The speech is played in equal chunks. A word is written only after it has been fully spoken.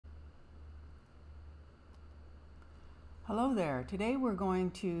Hello there. Today we're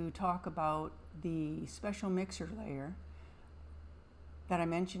going to talk about the special mixer layer that I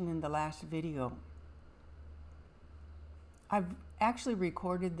mentioned in the last video. I've actually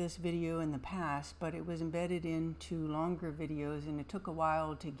recorded this video in the past, but it was embedded into longer videos and it took a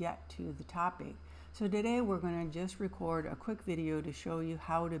while to get to the topic. So today we're going to just record a quick video to show you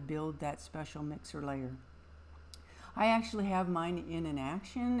how to build that special mixer layer. I actually have mine in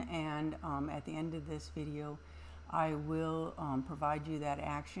action, and at the end of this video I will provide you that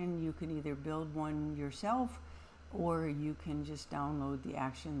action. You can either build one yourself or you can just download the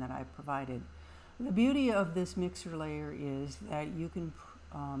action that I provided. The beauty of this mixer layer is that you can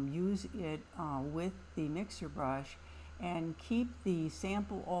use it with the mixer brush and keep the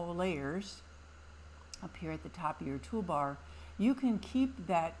sample all layers up here at the top of your toolbar. You can keep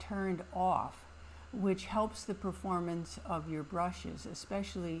that turned off, which helps the performance of your brushes,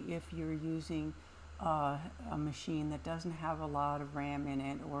 especially if you're using a machine that doesn't have a lot of RAM in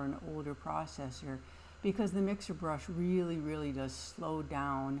it or an older processor, because the mixer brush really does slow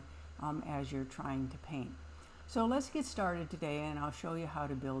down as you're trying to paint. So let's get started today, and I'll show you how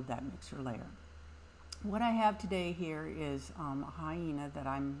to build that mixer layer. What I have today here is a hyena that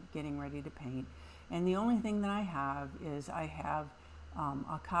I'm getting ready to paint, and the only thing that I have is I have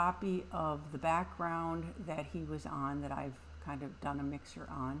a copy of the background that he was on, that I've kind of done a mixer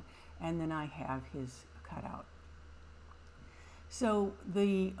on, and then I have his cutout. So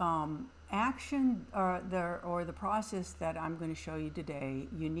the action or the process that I'm going to show you today,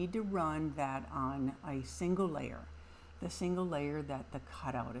 you need to run that on a single layer, the single layer that the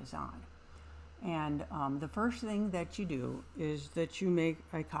cutout is on. And the first thing that you do is that you make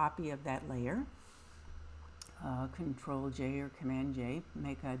a copy of that layer. Control J or Command J,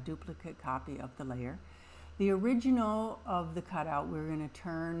 make a duplicate copy of the layer. The original of the cutout, we're going to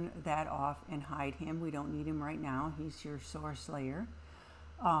turn that off and hide him. We don't need him right now. He's your source layer.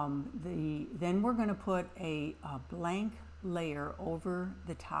 Then we're going to put a blank layer over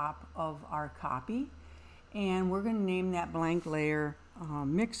the top of our copy, and we're going to name that blank layer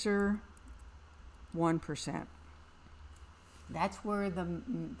Mixer 1%. That's where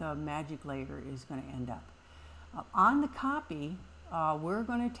the magic layer is going to end up. On the copy, we're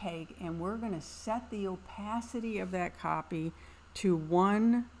going to take and we're going to set the opacity of that copy to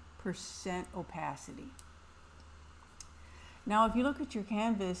 1% opacity. Now, if you look at your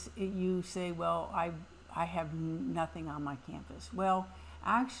canvas, you say, well, I have nothing on my canvas. Well,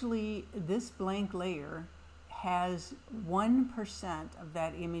 actually, this blank layer has 1% of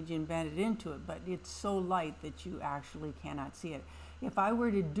that image embedded into it, but it's so light that you actually cannot see it. If I were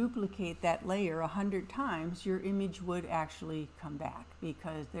to duplicate that layer 100 times, your image would actually come back,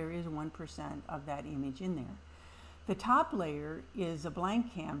 because there is 1% of that image in there. The top layer is a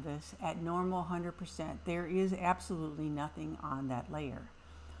blank canvas at normal 100%. There is absolutely nothing on that layer.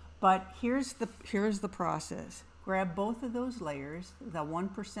 But here's the process. Grab both of those layers, the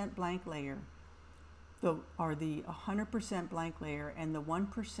 1% blank layer, or the 100% blank layer, and the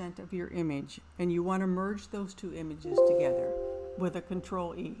 1% of your image, and you want to merge those two images together with a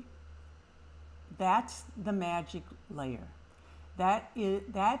Control E. That's the magic layer. That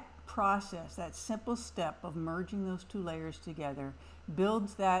process, that simple step of merging those two layers together,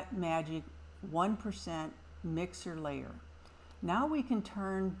 builds that magic 1% mixer layer. Now we can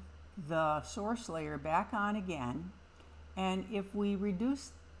turn the source layer back on again, and if we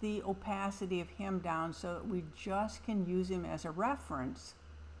reduce the opacity of him down so that we just can use him as a reference,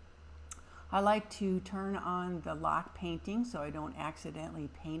 I like to turn on the lock painting so I don't accidentally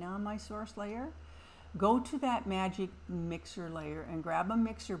paint on my source layer. Go to that magic mixer layer and grab a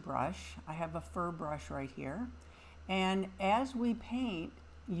mixer brush. I have a fur brush right here. And as we paint,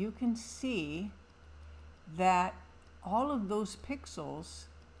 you can see that all of those pixels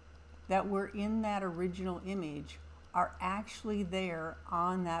that were in that original image are actually there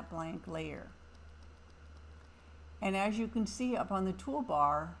on that blank layer. And as you can see up on the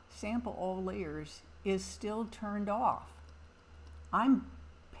toolbar, Sample All Layers is still turned off. I'm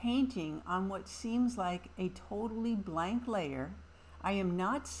painting on what seems like a totally blank layer. I am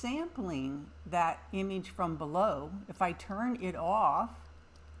not sampling that image from below. If I turn it off,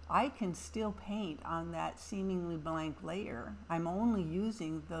 I can still paint on that seemingly blank layer. I'm only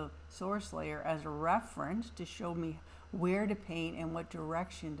using the source layer as a reference to show me where to paint and what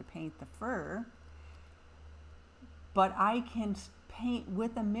direction to paint the fur. But I can paint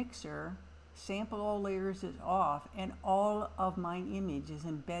with a mixer. Sample All Layers is off, and all of my image is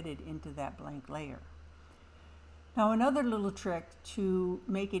embedded into that blank layer. Now, another little trick to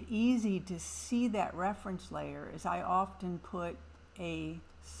make it easy to see that reference layer is I often put a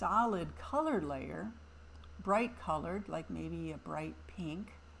solid color layer bright colored, like maybe a bright pink,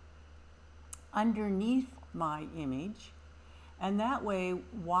 underneath my image. And that way,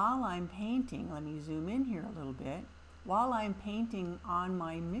 while I'm painting, let me zoom in here a little bit, while I'm painting on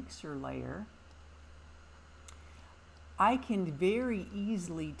my mixer layer, I can very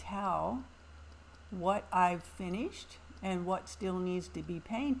easily tell what I've finished and what still needs to be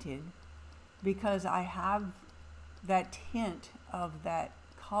painted, because I have that tint of that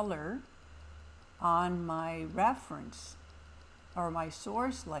color on my reference or my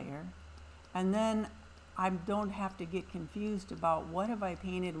source layer, and then I don't have to get confused about what have I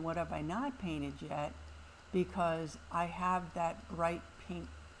painted and what have I not painted yet, because I have that bright pink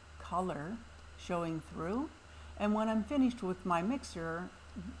color showing through. And when I'm finished with my mixer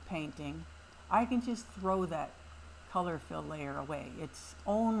painting, I can just throw that color fill layer away. It's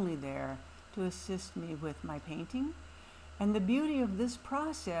only there to assist me with my painting. And the beauty of this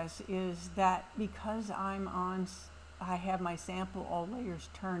process is that because I have my sample all layers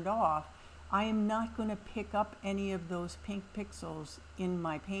turned off, I am not going to pick up any of those pink pixels in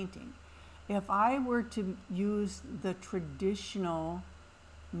my painting. If I were to use the traditional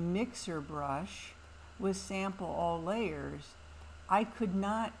mixer brush with sample all layers, I could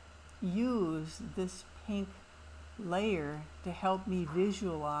not use this pink layer to help me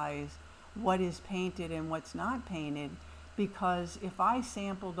visualize what is painted and what's not painted, because if I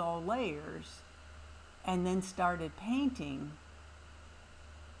sampled all layers and then started painting,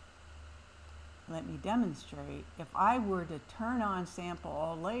 let me demonstrate. If I were to turn on sample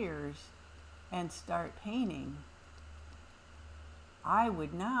all layers and start painting, I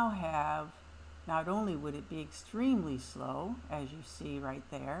would now have, not only would it be extremely slow, as you see right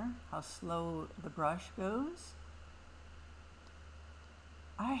there, how slow the brush goes,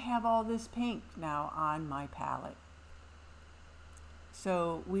 I have all this pink now on my palette.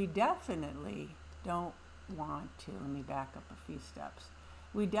 So we definitely don't want to, let me back up a few steps.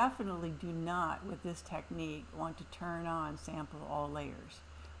 We definitely do not, with this technique, want to turn on sample all layers.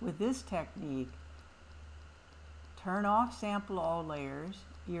 With this technique, turn off sample all layers.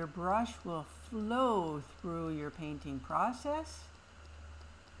 Your brush will flow through your painting process,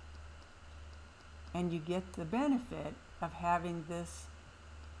 and you get the benefit of having this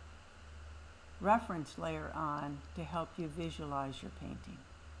reference layer on to help you visualize your painting.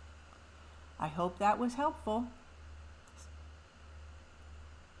 I hope that was helpful.